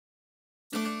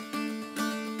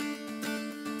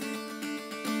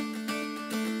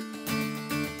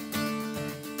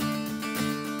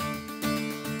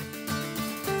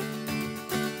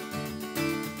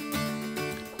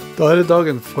Da er det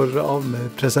dagen for av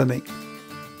med presenning.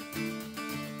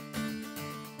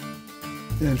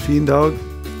 Det er en fin dag.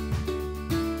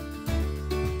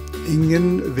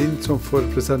 Ingen vind som får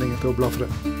presenningen til å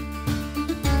blafre.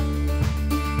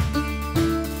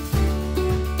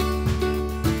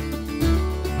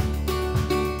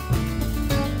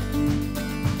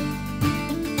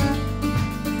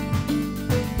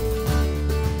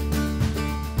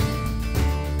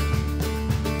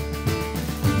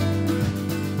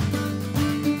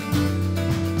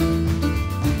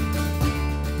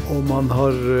 Og man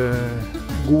har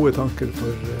gode tanker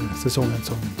for sesongen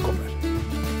som kommer.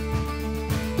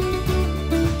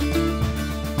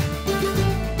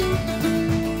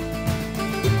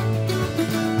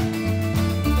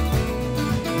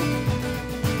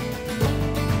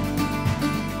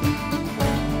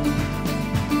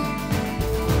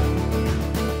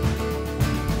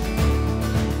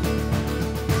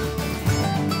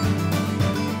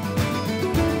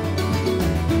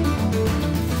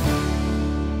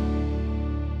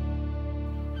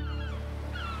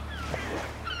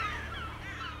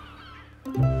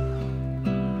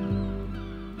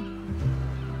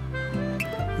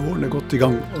 Våren er godt i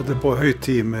gang, og det er på høy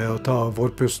tid med å ta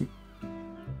vårpussen.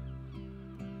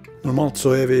 Normalt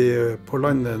så er vi på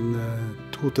landet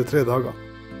 2 til 3 dager.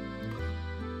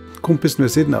 Kompisen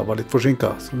ved siden av var litt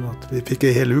forsinket, sånn at vi fikk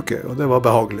en hel uke, og det var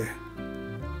behagelig.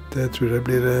 Det tror jeg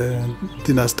blir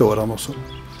de neste årene også.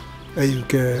 En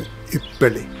uke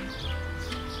ypperlig.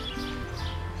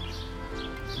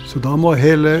 Så da må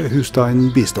hele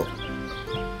husstanden bistå.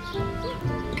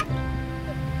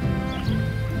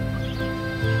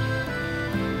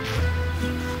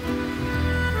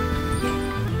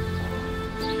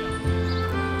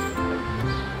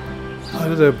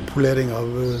 Her er det polering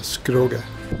av skroget.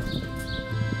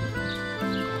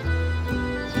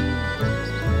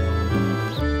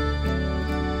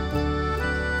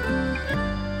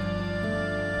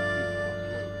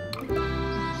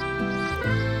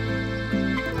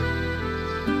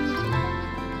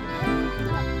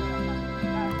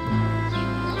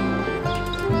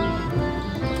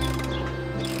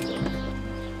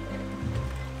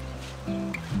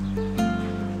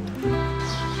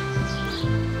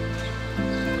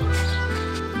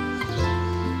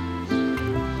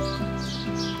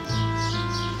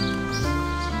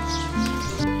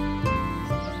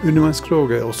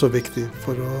 Unveiskroget er også viktig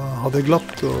for å ha det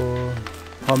glatt og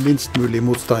ha minst mulig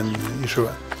motstand i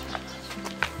sjøen.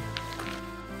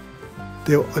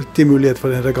 Det er jo alltid mulighet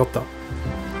for en regatta.